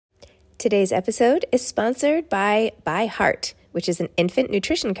Today's episode is sponsored by ByHeart, which is an infant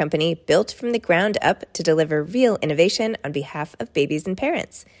nutrition company built from the ground up to deliver real innovation on behalf of babies and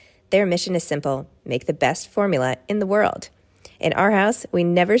parents. Their mission is simple: make the best formula in the world. In our house, we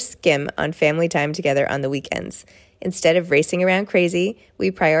never skim on family time together on the weekends. Instead of racing around crazy,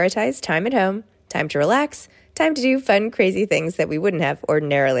 we prioritize time at home, time to relax, time to do fun, crazy things that we wouldn't have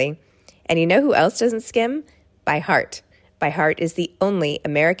ordinarily. And you know who else doesn't skim? ByHeart. ByHeart is the only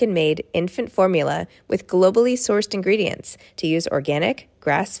American-made infant formula with globally sourced ingredients to use organic,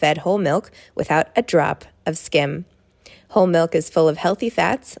 grass-fed whole milk without a drop of skim. Whole milk is full of healthy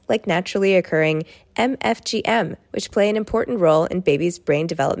fats like naturally occurring MFGM, which play an important role in babies' brain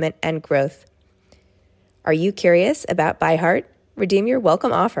development and growth. Are you curious about ByHeart? Redeem your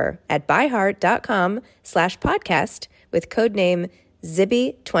welcome offer at byheart.com/podcast with codename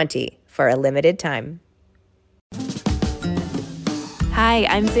Zibby20 for a limited time. Hi,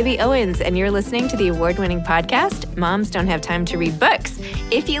 I'm Zibby Owens, and you're listening to the award-winning podcast, Moms Don't Have Time to Read Books.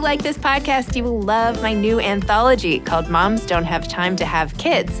 If you like this podcast, you will love my new anthology called Moms Don't Have Time to Have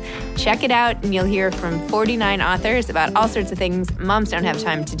Kids. Check it out, and you'll hear from 49 authors about all sorts of things moms don't have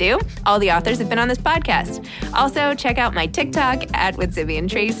time to do. All the authors have been on this podcast. Also, check out my TikTok with Zibby and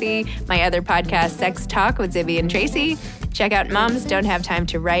Tracy, my other podcast, Sex Talk with Zibby and Tracy. Check out Moms Don't Have Time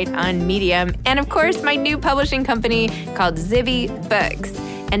to Write on Medium. And of course, my new publishing company called Zibby Books.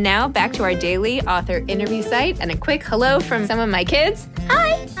 And now back to our daily author interview site and a quick hello from some of my kids.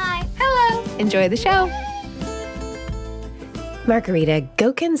 Hi. Hi. Hello. Enjoy the show. Margarita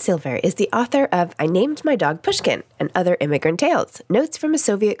Gokin-Silver is the author of I Named My Dog Pushkin and Other Immigrant Tales, Notes from a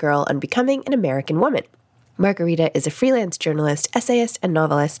Soviet Girl on Becoming an American Woman. Margarita is a freelance journalist, essayist, and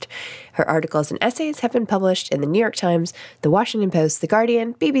novelist. Her articles and essays have been published in the New York Times, the Washington Post, The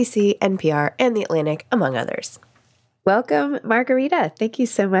Guardian, BBC, NPR, and The Atlantic, among others. Welcome, Margarita. Thank you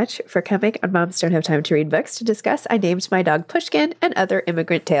so much for coming on Moms Don't Have Time to Read Books to discuss I Named My Dog Pushkin and Other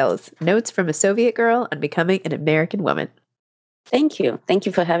Immigrant Tales, Notes from a Soviet Girl on Becoming an American Woman. Thank you. Thank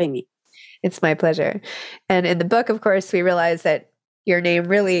you for having me. It's my pleasure. And in the book, of course, we realized that your name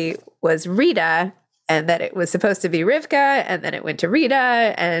really was Rita, and that it was supposed to be Rivka, and then it went to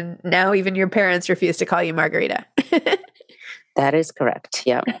Rita, and now even your parents refuse to call you Margarita. That is correct.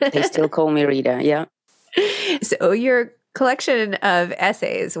 Yeah. They still call me Rita. Yeah. So your collection of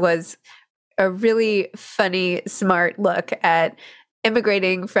essays was a really funny, smart look at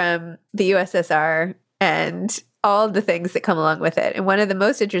immigrating from the USSR and all the things that come along with it. And one of the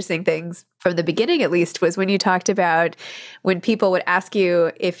most interesting things, from the beginning at least, was when you talked about when people would ask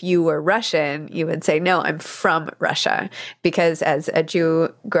you if you were Russian, you would say, no, I'm from Russia. Because as a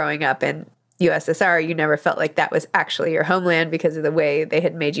Jew growing up in USSR, you never felt like that was actually your homeland because of the way they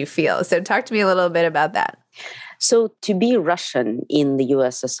had made you feel. So talk to me a little bit about that. So to be Russian in the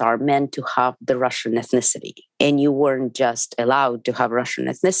USSR meant to have the Russian ethnicity. And you weren't just allowed to have Russian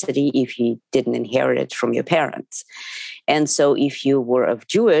ethnicity if you didn't inherit it from your parents. And so if you were of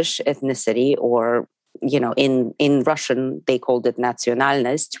Jewish ethnicity, or, you know, in Russian, they called it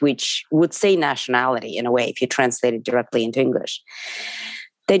nationalnost, which would say nationality in a way, if you translate it directly into English,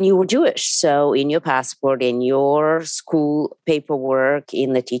 then you were Jewish. So in your passport, in your school paperwork,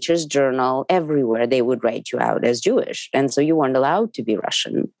 in the teacher's journal, everywhere, they would write you out as Jewish. And so you weren't allowed to be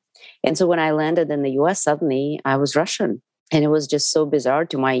Russian. And so when I landed in the US, suddenly I was Russian. And it was just so bizarre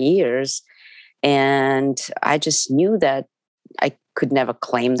to my ears. And I just knew that I could never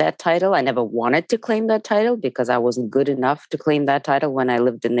claim that title. I never wanted to claim that title because I wasn't good enough to claim that title when I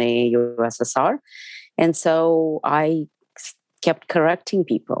lived in the USSR. And so I kept correcting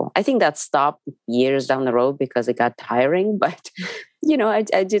people. I think that stopped years down the road because it got tiring. But, you know, I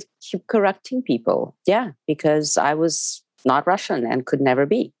did keep correcting people. Yeah, because I was not Russian and could never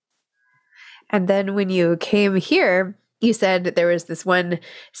be. And then when you came here, you said there was this one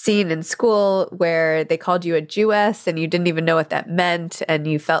scene in school where they called you a Jewess and you didn't even know what that meant. And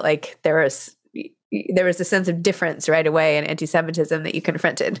you felt like there was a sense of difference right away and anti-Semitism that you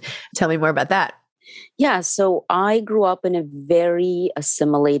confronted. Tell me more about that. Yeah, so I grew up in a very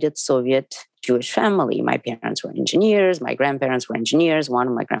assimilated Soviet Jewish family. My parents were engineers. My grandparents were engineers. One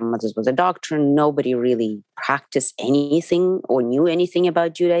of my grandmothers was a doctor. Nobody really practiced anything or knew anything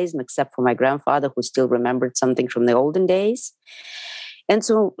about Judaism except for my grandfather, who still remembered something from the olden days. And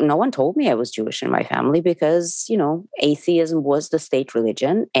so no one told me I was Jewish in my family because, you know, atheism was the state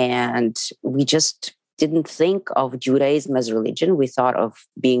religion, and we just didn't think of Judaism as religion. We thought of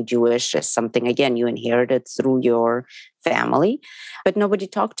being Jewish as something, again, you inherited through your family. But nobody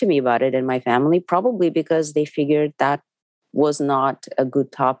talked to me about it in my family, probably because they figured that was not a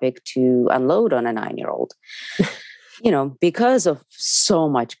good topic to unload on a 9-year-old. because of so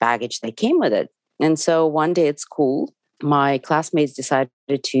much baggage that came with it. And so one day at school, my classmates decided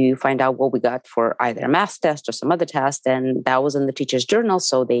to find out what we got for either a math test or some other test. And that was in the teacher's journal.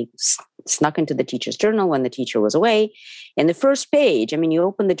 So they snuck into the teacher's journal when the teacher was away. And the first page, you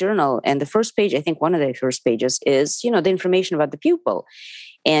open the journal and the first page, I think one of the first pages is, the information about the pupil.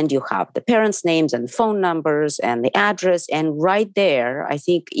 And you have the parents' names and phone numbers and the address. And right there, I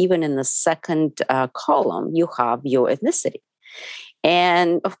think even in the second column, you have your ethnicity.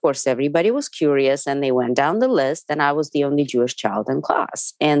 And of course, everybody was curious and they went down the list, and I was the only Jewish child in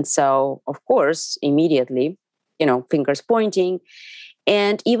class. And so, of course, immediately, fingers pointing.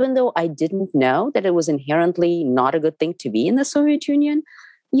 And even though I didn't know that it was inherently not a good thing to be in the Soviet Union,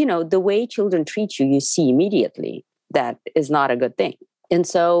 the way children treat you, you see immediately that is not a good thing. And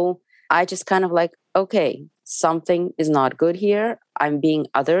so I just kind of like, okay, something is not good here. I'm being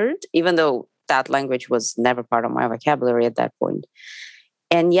othered, even though that language was never part of my vocabulary at that point.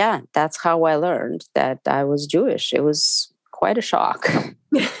 And yeah, that's how I learned that I was Jewish. It was quite a shock.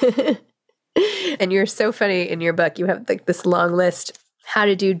 And you're so funny in your book. You have like this long list, how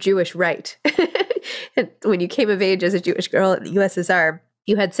to do Jewish right. And when you came of age as a Jewish girl in the USSR,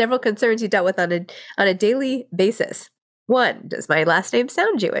 you had several concerns you dealt with on a daily basis. 1, does my last name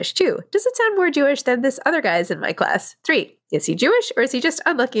sound Jewish? 2, does it sound more Jewish than this other guy's in my class? 3, is he Jewish or is he just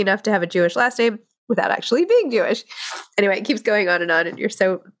unlucky enough to have a Jewish last name without actually being Jewish? Anyway, it keeps going on, and you're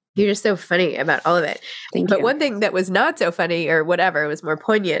just so funny about all of it. Thank you. But one thing that was not so funny, or whatever, was more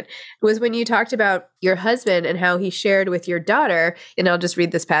poignant, was when you talked about your husband and how he shared with your daughter, and I'll just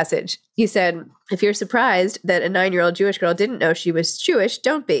read this passage. He said, if you're surprised that a 9-year-old Jewish girl didn't know she was Jewish,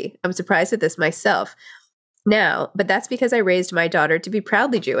 don't be. I'm surprised at this myself. Now, but that's because I raised my daughter to be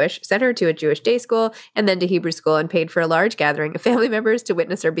proudly Jewish, sent her to a Jewish day school, and then to Hebrew school, and paid for a large gathering of family members to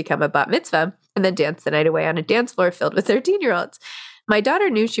witness her become a bat mitzvah, and then dance the night away on a dance floor filled with 13-year-olds. My daughter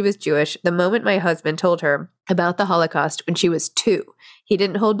knew she was Jewish the moment my husband told her about the Holocaust when she was 2. He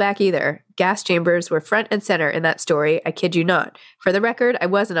didn't hold back either. Gas chambers were front and center in that story, I kid you not. For the record, I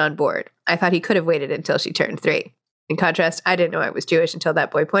wasn't on board. I thought he could have waited until she turned 3. In contrast, I didn't know I was Jewish until that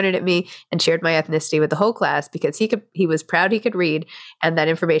boy pointed at me and shared my ethnicity with the whole class because he was proud he could read, and that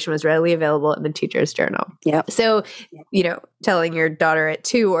information was readily available in the teacher's journal. Yeah. So, telling your daughter at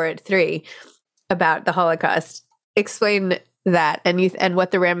 2 or at 3 about the Holocaust, explain that and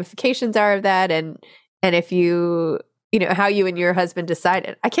what the ramifications are of that, and if how you and your husband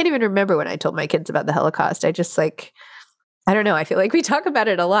decided. I can't even remember when I told my kids about the Holocaust. I just I don't know. I feel like we talk about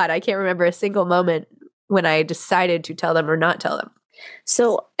it a lot. I can't remember a single moment when I decided to tell them or not tell them.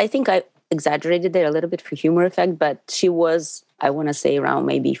 So I think I exaggerated there a little bit for humor effect, but she was, I want to say, around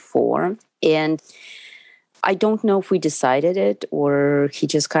maybe 4. And I don't know if we decided it or he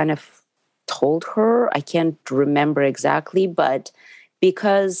just kind of told her. I can't remember exactly, but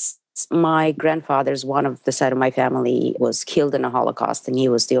because my grandfather's one of the side of my family was killed in a Holocaust and he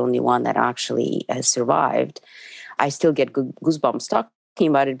was the only one that actually has survived, I still get goosebumps talking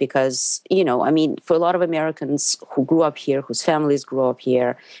about it because, for a lot of Americans who grew up here, whose families grew up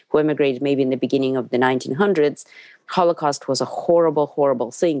here, who immigrated maybe in the beginning of the 1900s, Holocaust was a horrible, horrible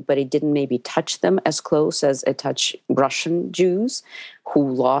thing, but it didn't maybe touch them as close as it touched Russian Jews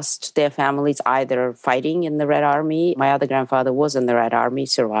who lost their families either fighting in the Red Army. My other grandfather was in the Red Army,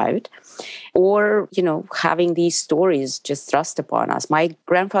 survived, or, having these stories just thrust upon us. My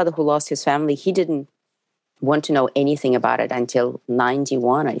grandfather who lost his family, he didn't want to know anything about it until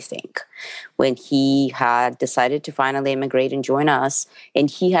 91, I think, when he had decided to finally immigrate and join us.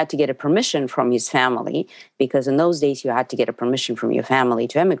 And he had to get a permission from his family because in those days you had to get a permission from your family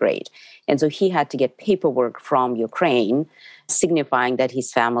to immigrate. And so he had to get paperwork from Ukraine signifying that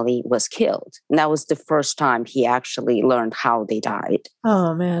his family was killed. And that was the first time he actually learned how they died.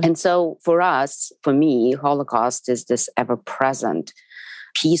 Oh, man. And so for me, Holocaust is this ever-present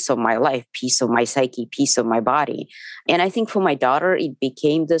piece of my life, piece of my psyche, piece of my body. And I think for my daughter, it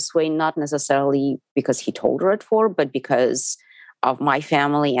became this way, not necessarily because he told her at 4, but because of my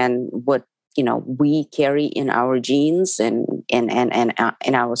family and what, we carry in our genes and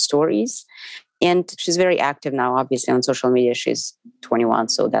in our stories. And she's very active now, obviously, on social media. She's 21,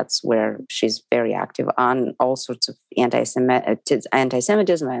 so that's where she's very active on all sorts of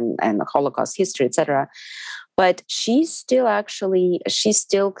anti-Semitism and the Holocaust history, etc. But she's still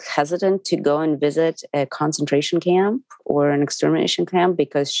hesitant to go and visit a concentration camp or an extermination camp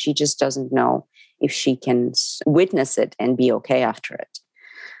because she just doesn't know if she can witness it and be okay after it.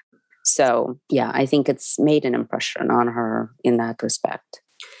 So, yeah, I think it's made an impression on her in that respect.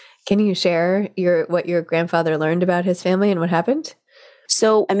 Can you share what your grandfather learned about his family and what happened?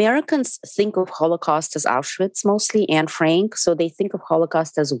 So Americans think of Holocaust as Auschwitz mostly, and Frank. So they think of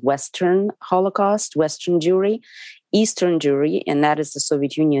Holocaust as Western Holocaust, Western Jewry, Eastern Jewry, and that is the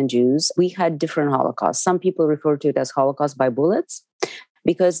Soviet Union Jews. We had different Holocausts. Some people refer to it as Holocaust by bullets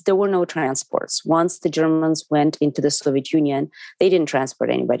because there were no transports. Once the Germans went into the Soviet Union, they didn't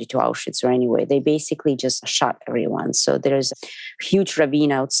transport anybody to Auschwitz or anyway. They basically just shot everyone. So there's a huge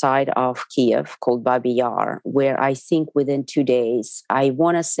ravine outside of Kiev called Babi Yar, where I think within 2 days, I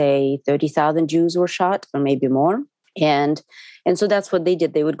want to say 30,000 Jews were shot or maybe more. And so that's what they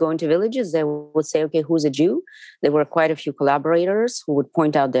did. They would go into villages. They would say, okay, who's a Jew? There were quite a few collaborators who would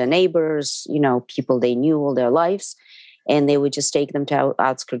point out their neighbors, people they knew all their lives. And they would just take them to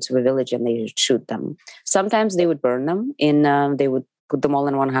outskirts of a village and they would shoot them. Sometimes they would burn them they would put them all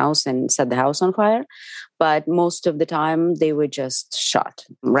in one house and set the house on fire. But most of the time they were just shot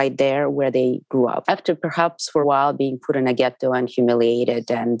right there where they grew up. After perhaps for a while being put in a ghetto and humiliated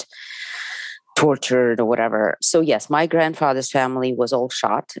and tortured or whatever. So yes, my grandfather's family was all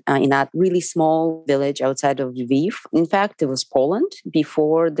shot in that really small village outside of Lviv. In fact, it was Poland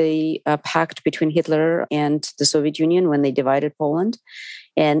before the pact between Hitler and the Soviet Union when they divided Poland.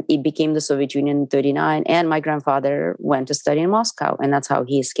 And it became the Soviet Union in 1939. And my grandfather went to study in Moscow, and that's how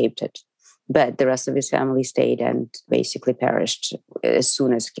he escaped it. But the rest of his family stayed and basically perished as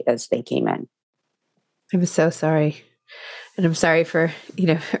soon as they came in. I'm so sorry. And I'm sorry for,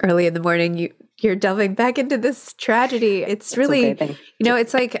 early in the morning, you're delving back into this tragedy. It's really, okay,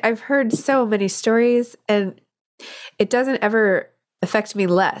 it's like I've heard so many stories and it doesn't ever affect me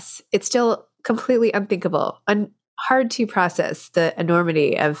less. It's still completely unthinkable and hard to process the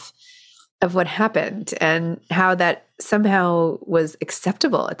enormity of what happened and how that somehow was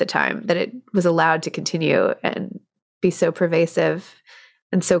acceptable at the time, that it was allowed to continue and be so pervasive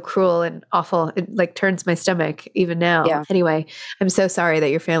and so cruel and awful. It like turns my stomach even now. Yeah. Anyway, I'm so sorry that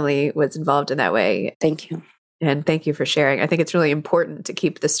your family was involved in that way. Thank you. And thank you for sharing. I think it's really important to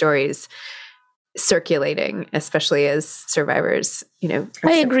keep the stories circulating, especially as survivors,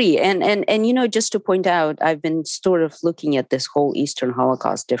 I agree. And just to point out, I've been sort of looking at this whole Eastern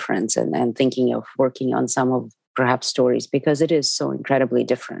Holocaust difference and thinking of working on some of perhaps stories because it is so incredibly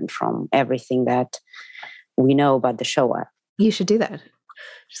different from everything that we know about the Shoah. You should do that.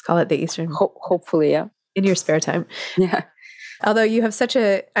 Just call it the Eastern. Hopefully, yeah. In your spare time. Yeah. Although you have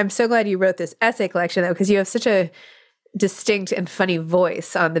I'm so glad you wrote this essay collection, though, because you have such a distinct and funny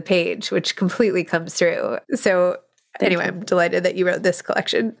voice on the page, which completely comes through. So anyway, I'm delighted that you wrote this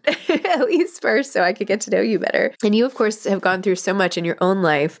collection, at least first, so I could get to know you better. And you, of course, have gone through so much in your own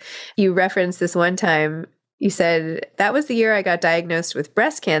life. You referenced this one time. You said, that was the year I got diagnosed with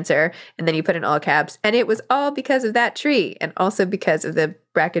breast cancer. And then you put in all caps, and it was all because of that tree and also because of the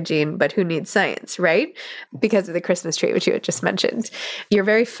BRCA gene, but who needs science, right? Because of the Christmas tree, which you had just mentioned. You're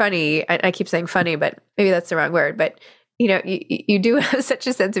very funny. I keep saying funny, but maybe that's the wrong word. But, you do have such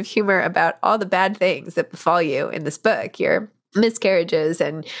a sense of humor about all the bad things that befall you in this book, your miscarriages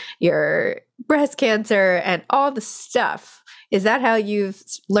and your breast cancer and all the stuff. Is that how you've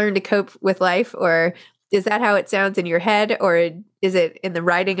learned to cope with life, or is that how it sounds in your head, or is it in the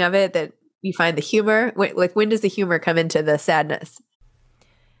writing of it that you find the humor? Like, when does the humor come into the sadness?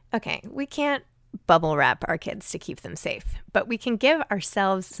 Okay, we can't bubble wrap our kids to keep them safe, but we can give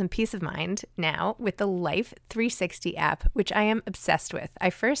ourselves some peace of mind now with the Life 360 app, which I am obsessed with. I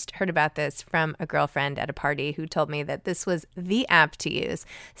first heard about this from a girlfriend at a party who told me that this was the app to use.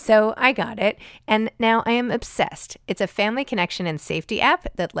 So I got it, and now I am obsessed. It's a family connection and safety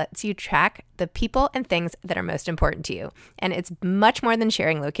app that lets you track the people and things that are most important to you. And it's much more than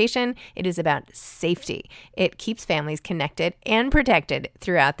sharing location. It is about safety. It keeps families connected and protected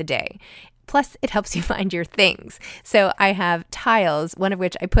throughout the day. Plus, it helps you find your things. So I have tiles, one of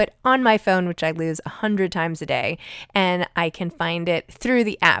which I put on my phone, which I lose 100 times a day, and I can find it through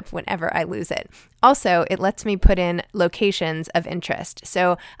the app whenever I lose it. Also, it lets me put in locations of interest.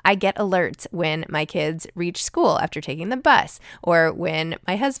 So I get alerts when my kids reach school after taking the bus, or when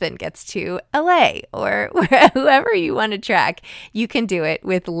my husband gets to LA, or whoever you want to track. You can do it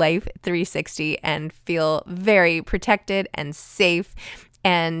with Life 360 and feel very protected and safe.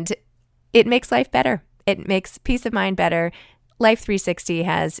 And it makes life better. It makes peace of mind better. Life 360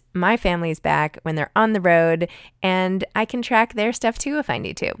 has my family's back when they're on the road, and I can track their stuff too if I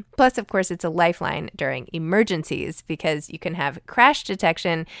need to. Plus, of course, it's a lifeline during emergencies because you can have crash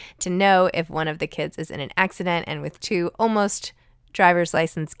detection to know if one of the kids is in an accident, and with 2 almost driver's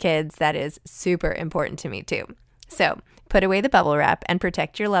license kids, that is super important to me too. So put away the bubble wrap and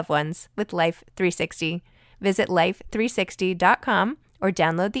protect your loved ones with Life 360. Visit life360.com or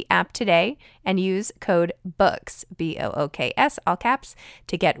download the app today and use code BOOKS, BOOKS, all caps,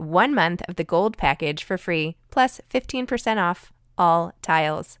 to get 1 month of the gold package for free, plus 15% off all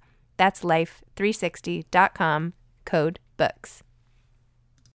tiles. That's life360.com, code BOOKS.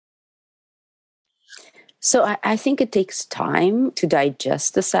 So I think it takes time to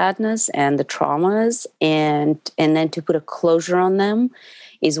digest the sadness and the traumas, and then to put a closure on them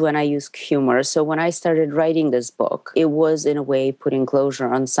is when I use humor. So when I started writing this book, it was in a way putting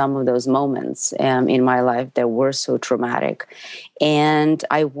closure on some of those moments in my life that were so traumatic. And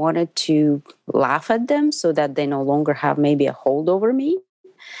I wanted to laugh at them so that they no longer have maybe a hold over me.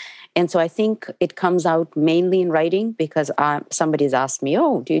 And so I think it comes out mainly in writing, because somebody's asked me,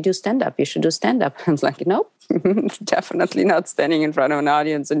 oh, do you do stand-up? You should do stand-up. I was like, nope, definitely not standing in front of an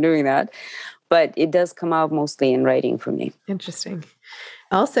audience and doing that. But it does come out mostly in writing for me. Interesting.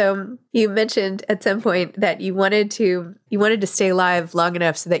 Also, you mentioned at some point that you wanted to stay live long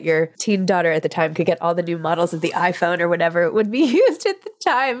enough so that your teen daughter at the time could get all the new models of the iPhone or whatever it would be used at the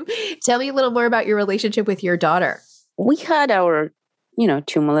time. Tell me a little more about your relationship with your daughter. We had our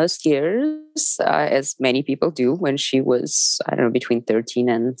tumultuous years, as many people do, when she was, I don't know, between 13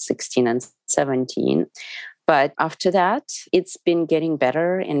 and 16 and 17. But after that, it's been getting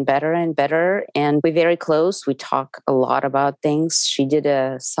better and better and better. And we're very close. We talk a lot about things. She made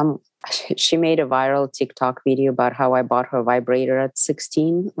a viral TikTok video about how I bought her a vibrator at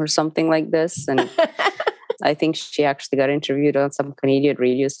 16 or something like this. And I think she actually got interviewed on some Canadian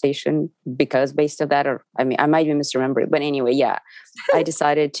radio station based on that, or I might be misremembering. But anyway, yeah, I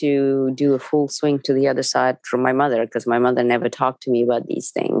decided to do a full swing to the other side from my mother, because my mother never talked to me about these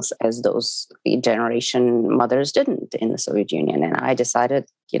things as those generation mothers didn't in the Soviet Union. And I decided,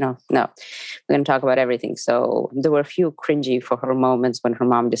 no, we're going to talk about everything. So there were a few cringy for her moments when her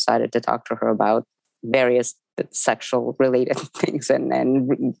mom decided to talk to her about various sexual related things.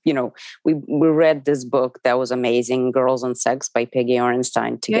 And we read this book that was amazing, Girls and Sex by Peggy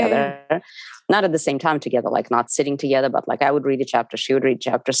Orenstein, together. Yeah. Not at the same time together, like not sitting together, but like I would read a chapter, she would read a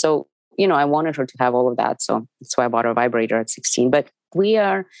chapter. So, I wanted her to have all of that. So that's why I bought her a vibrator at 16. But we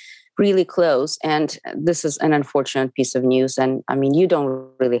are really close. And this is an unfortunate piece of news. And you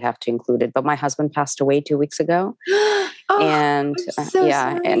don't really have to include it, but my husband passed away 2 weeks ago. And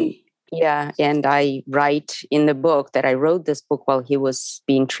sorry. And I write in the book that I wrote this book while he was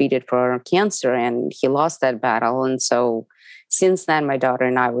being treated for cancer, and he lost that battle. And so since then, my daughter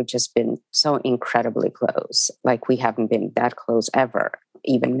and I have just been so incredibly close. Like we haven't been that close ever,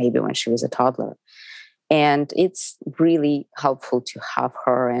 even maybe when she was a toddler. And it's really helpful to have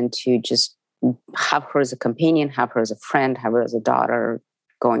her and to just have her as a companion, have her as a friend, have her as a daughter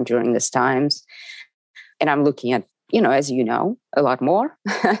going during these times. And I'm looking at, as you know, a lot more.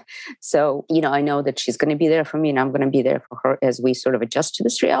 So, I know that she's going to be there for me, and I'm going to be there for her as we sort of adjust to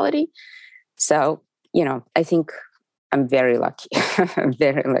this reality. So, I think I'm very lucky,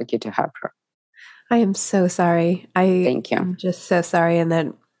 very lucky to have her. I am so sorry. Thank you. I'm just so sorry. And that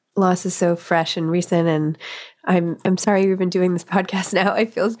loss is so fresh and recent. And I'm sorry you've been doing this podcast now, I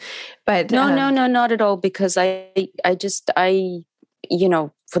feel, but no, not at all. Because I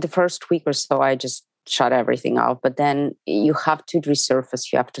for the first week or so, I just shut everything off. But then you have to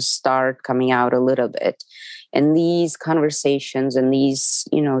resurface, you have to start coming out a little bit. And these conversations and these,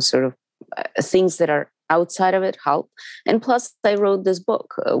 sort of things that are outside of it help. And plus I wrote this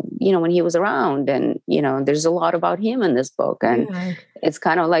book, when he was around, and, there's a lot about him in this book. And it's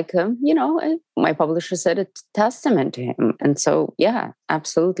kind of like, my publisher said it's a testament to him. And so, yeah,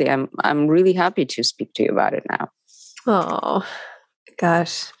 absolutely. I'm really happy to speak to you about it now. Oh,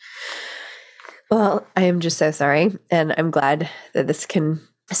 gosh. Well, I am just so sorry. And I'm glad that this can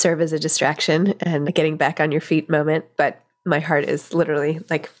serve as a distraction and a getting back on your feet moment. But my heart is literally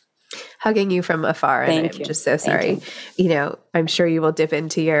like hugging you from afar. And I'm just so sorry. I'm sure you will dip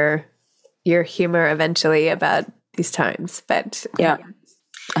into your humor eventually about these times. But yeah,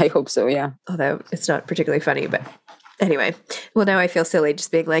 I hope so. Yeah. Although it's not particularly funny, but anyway, well, now I feel silly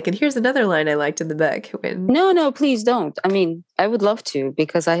just being like, and here's another line I liked in the book. No, please don't. I would love to,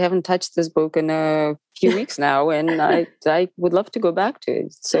 because I haven't touched this book in a few weeks now, and I would love to go back to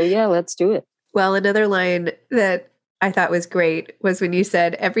it. So yeah, let's do it. Well, another line that I thought was great was when you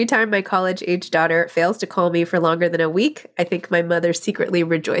said, every time my college-age daughter fails to call me for longer than a week, I think my mother secretly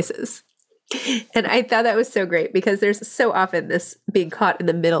rejoices. And I thought that was so great, because there's so often this being caught in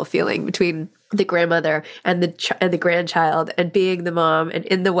the middle feeling between the grandmother and the grandchild, and being the mom and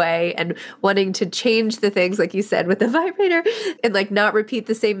in the way, and wanting to change the things, like you said, with the vibrator, and like not repeat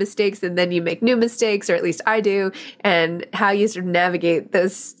the same mistakes. And then you make new mistakes, or at least I do, and how you sort of navigate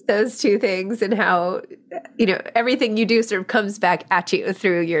those two things, and how, everything you do sort of comes back at you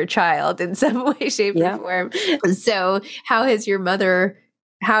through your child in some way, shape, or form. So how has your mother,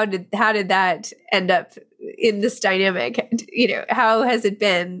 how did that end up in this dynamic? How has it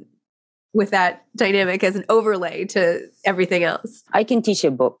been with that dynamic as an overlay to everything else? I can teach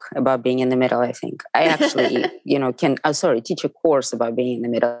a book about being in the middle, I think. I actually, teach a course about being in the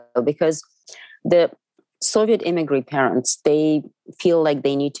middle, because the Soviet immigrant parents, they feel like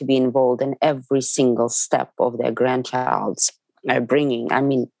they need to be involved in every single step of their grandchild's bringing. I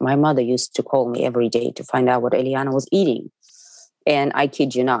mean, my mother used to call me every day to find out what Eliana was eating. And I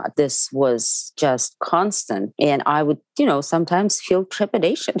kid you not, this was just constant. And I would, sometimes feel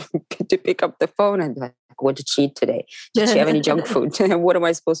trepidation to pick up the phone and be like, what did she eat today? Did she have any junk food? What am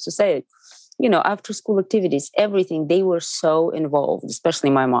I supposed to say? After school activities, everything, they were so involved, especially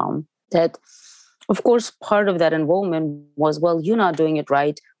my mom, that of course, part of that involvement was, well, you're not doing it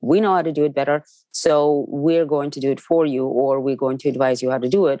right. We know how to do it better. So we're going to do it for you, or we're going to advise you how to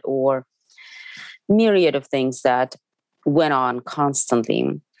do it, or myriad of things that went on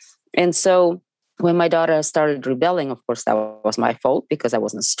constantly. And so when my daughter started rebelling, of course, that was my fault because I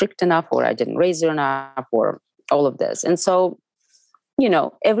wasn't strict enough, or I didn't raise her enough, or all of this. And so,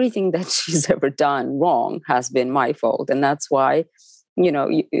 everything that she's ever done wrong has been my fault. And that's why,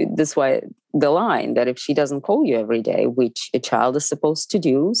 that's why the line that if she doesn't call you every day, which a child is supposed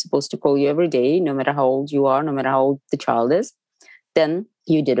to call you every day, no matter how old you are, no matter how old the child is, then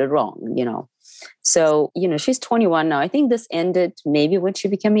you did it wrong, So, she's 21 now. I think this ended maybe when she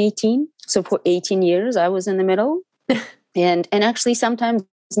became 18. So for 18 years, I was in the middle. and actually sometimes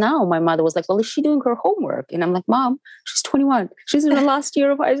now my mother was like, well, is she doing her homework? And I'm like, Mom, she's 21. She's in the last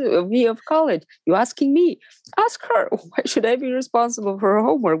year of college. You're asking me. Ask her. Why should I be responsible for her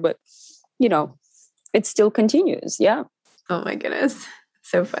homework? But, it still continues. Yeah. Oh my goodness.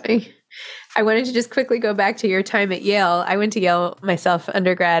 So funny. I wanted to just quickly go back to your time at Yale. I went to Yale myself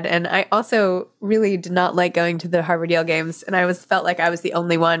undergrad, and I also really did not like going to the Harvard Yale games. And I felt like I was the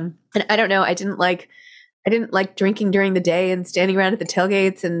only one. And I don't know, I didn't like drinking during the day and standing around at the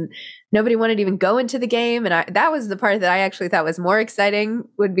tailgates, and nobody wanted to even go into the game. And that was the part that I actually thought was more exciting,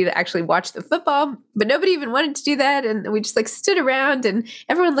 would be to actually watch the football. But nobody even wanted to do that. And we just stood around and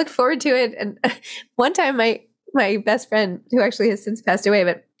everyone looked forward to it. And one time my best friend, who actually has since passed away,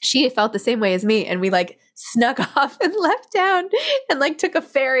 but she felt the same way as me. And we snuck off and left town and took a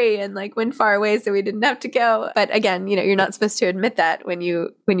ferry and went far away so we didn't have to go. But again, you're not supposed to admit that when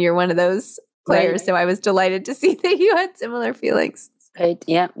you're one of those players. Right. So I was delighted to see that you had similar feelings. Right.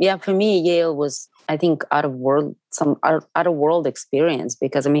 Yeah. Yeah. For me, Yale was, I think, out of world experience,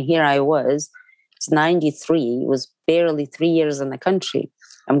 because here I was, it's 93, it was barely 3 years in the country.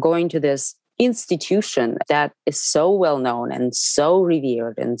 I'm going to this institution that is so well known and so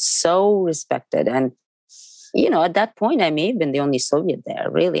revered and so respected. And, at that point, I may have been the only Soviet there,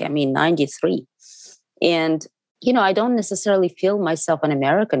 really. 93. And, I don't necessarily feel myself an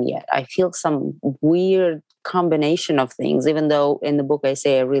American yet. I feel some weird combination of things, even though in the book I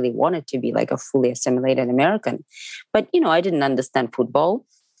say I really wanted to be a fully assimilated American. But, I didn't understand football.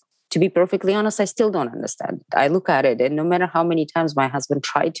 To be perfectly honest, I still don't understand it. I look at it, and no matter how many times my husband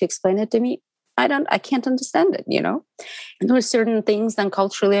tried to explain it to me, I can't understand it, And there were certain things then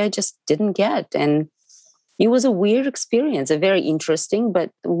culturally I just didn't get. And it was a weird experience, a very interesting but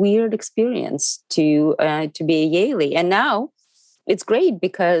weird experience to be a Yaley. And now it's great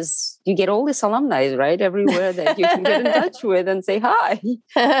because you get all this alumni, right, everywhere that you can get in touch with and say hi.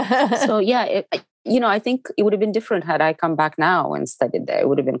 So yeah, I think it would have been different had I come back now and studied there. It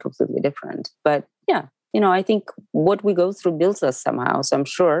would have been completely different. But yeah, I think what we go through builds us somehow. So I'm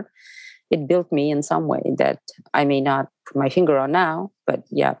sure it built me in some way that I may not put my finger on now, but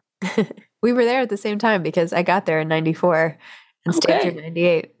yeah. We were there at the same time because I got there in 94 and stayed through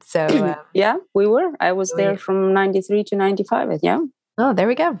 98. So yeah, we were. I was there from 93 to 95. Yeah. Oh, there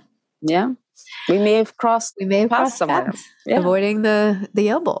we go. Yeah. We may have crossed paths somewhere. Yeah. Avoiding the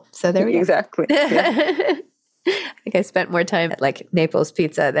Yale Bowl. So there we go. Exactly. Yeah. I think I spent more time at Naples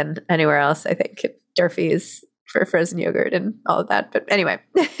Pizza than anywhere else. I think Durfee's for frozen yogurt and all of that. But anyway.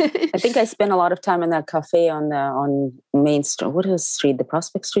 I think I spent a lot of time in that cafe on Main Street. What is street? The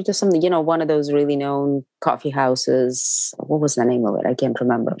Prospect Street or something? One of those really known coffee houses. What was the name of it? I can't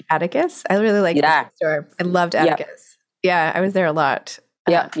remember. Atticus? I really liked the store. I loved Atticus. Yeah, I was there a lot.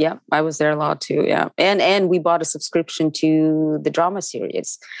 Yeah. I was there a lot too. Yeah. And we bought a subscription to the drama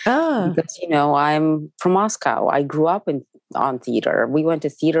series. Oh. Because, I'm from Moscow. I grew up on theater. We went to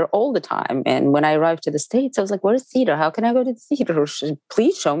theater all the time. And when I arrived to the States, I was like, where's theater? How can I go to the theater?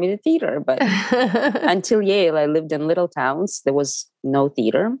 Please show me the theater. But until Yale, I lived in little towns. There was no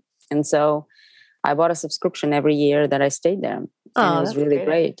theater. And so I bought a subscription every year that I stayed there. And it was really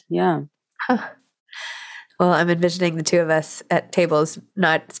great. Yeah. Huh. Well, I'm envisioning the two of us at tables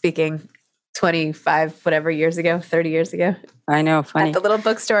not speaking 25 whatever years ago, 30 years ago. I know, funny. At the little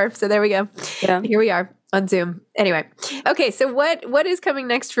bookstore. So there we go. Yeah. Here we are on Zoom. Anyway. Okay, so what is coming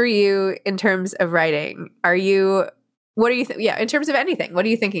next for you in terms of writing? What are you in terms of anything? What are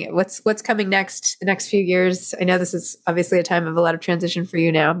you thinking of? What's coming next the next few years? I know this is obviously a time of a lot of transition for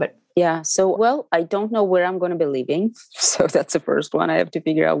you now, but yeah. So, well, I don't know where I'm going to be living. So that's the first one. I have to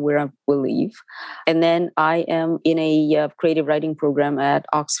figure out where I will live. And then I am in a creative writing program at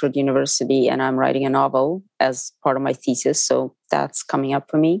Oxford University, and I'm writing a novel as part of my thesis. So that's coming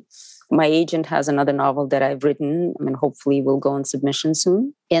up for me. My agent has another novel that I've written. I mean, hopefully will go on submission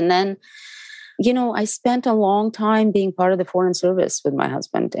soon. And then, I spent a long time being part of the Foreign Service with my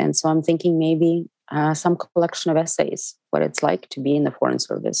husband. And so I'm thinking maybe some collection of essays, what it's like to be in the Foreign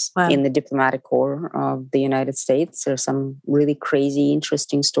Service, in the diplomatic corps of the United States. There's some really crazy,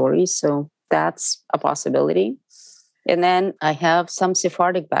 interesting stories. So that's a possibility. And then I have some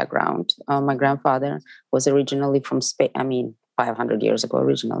Sephardic background. My grandfather was originally from Spain. 500 years ago,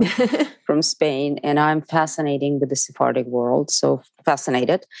 originally from Spain. And I'm fascinating with the Sephardic world. So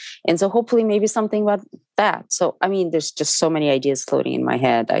fascinated. And so hopefully maybe something about that. So, there's just so many ideas floating in my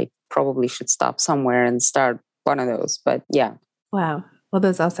head. I probably should stop somewhere and start one of those. But yeah. Wow. Well,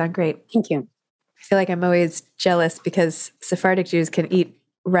 those all sound great. Thank you. I feel like I'm always jealous because Sephardic Jews can eat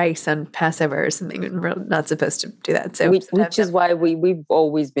rice on Passover or something, and we're not supposed to do that. So which is why we've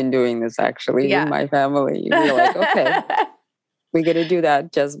always been doing this, actually, in my family. We're like, okay. We got to do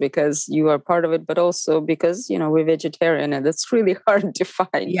that just because you are part of it, but also because, we're vegetarian and it's really hard to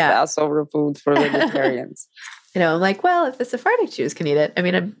find Passover food for vegetarians. I'm like, well, if the Sephardic Jews can eat it, I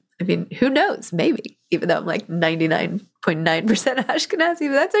mean, who knows? Maybe, even though I'm like 99.9% Ashkenazi,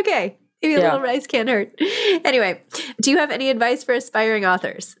 but that's okay. Maybe a little rice can't hurt. Anyway, do you have any advice for aspiring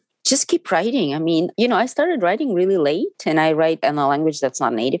authors? Just keep writing. I started writing really late, and I write in a language that's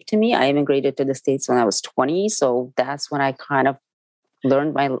not native to me. I immigrated to the States when I was 20. So that's when I kind of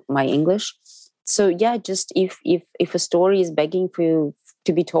learned my English. So yeah, just if a story is begging for you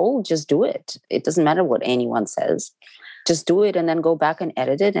to be told, just do it. It doesn't matter what anyone says. Just do it and then go back and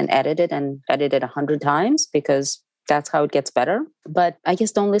edit it 100 times, because that's how it gets better. But I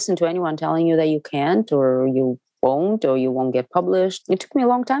guess don't listen to anyone telling you that you can't or you won't get published. It took me a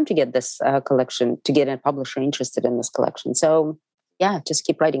long time to get this collection, to get a publisher interested in this collection. So yeah, just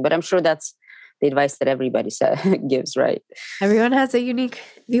keep writing. But I'm sure that's the advice that everybody gives, right? Everyone has a unique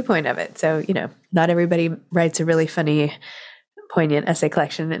viewpoint of it. So, not everybody writes a really funny, poignant essay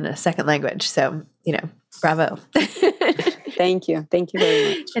collection in a second language. So, bravo. Thank you. Thank you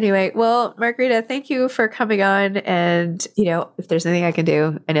very much. Anyway, well, Margarita, thank you for coming on. And, if there's anything I can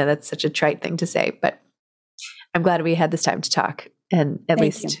do, I know that's such a trite thing to say, but I'm glad we had this time to talk. And at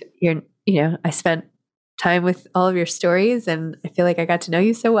least I spent time with all of your stories, and I feel like I got to know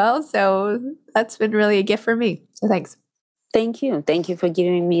you so well. So that's been really a gift for me. So thanks. Thank you. Thank you for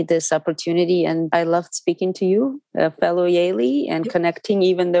giving me this opportunity. And I loved speaking to you, a fellow Yaeli, and connecting,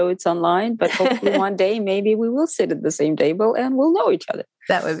 even though it's online. But hopefully one day, maybe we will sit at the same table and we'll know each other.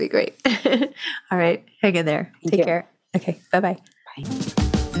 That would be great. All right. Hang in there. Take care. Okay. Bye-bye. Bye.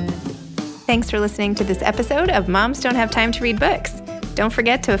 Thanks for listening to this episode of Moms Don't Have Time to Read Books. Don't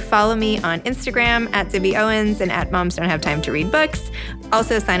forget to follow me on Instagram at Zibby Owens and at Moms Don't Have Time to Read Books.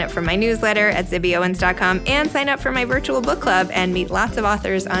 Also sign up for my newsletter at zibbyowens.com and sign up for my virtual book club and meet lots of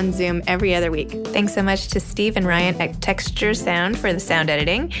authors on Zoom every other week. Thanks so much to Steve and Ryan at Texture Sound for the sound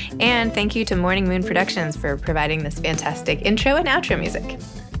editing. And thank you to Morning Moon Productions for providing this fantastic intro and outro music.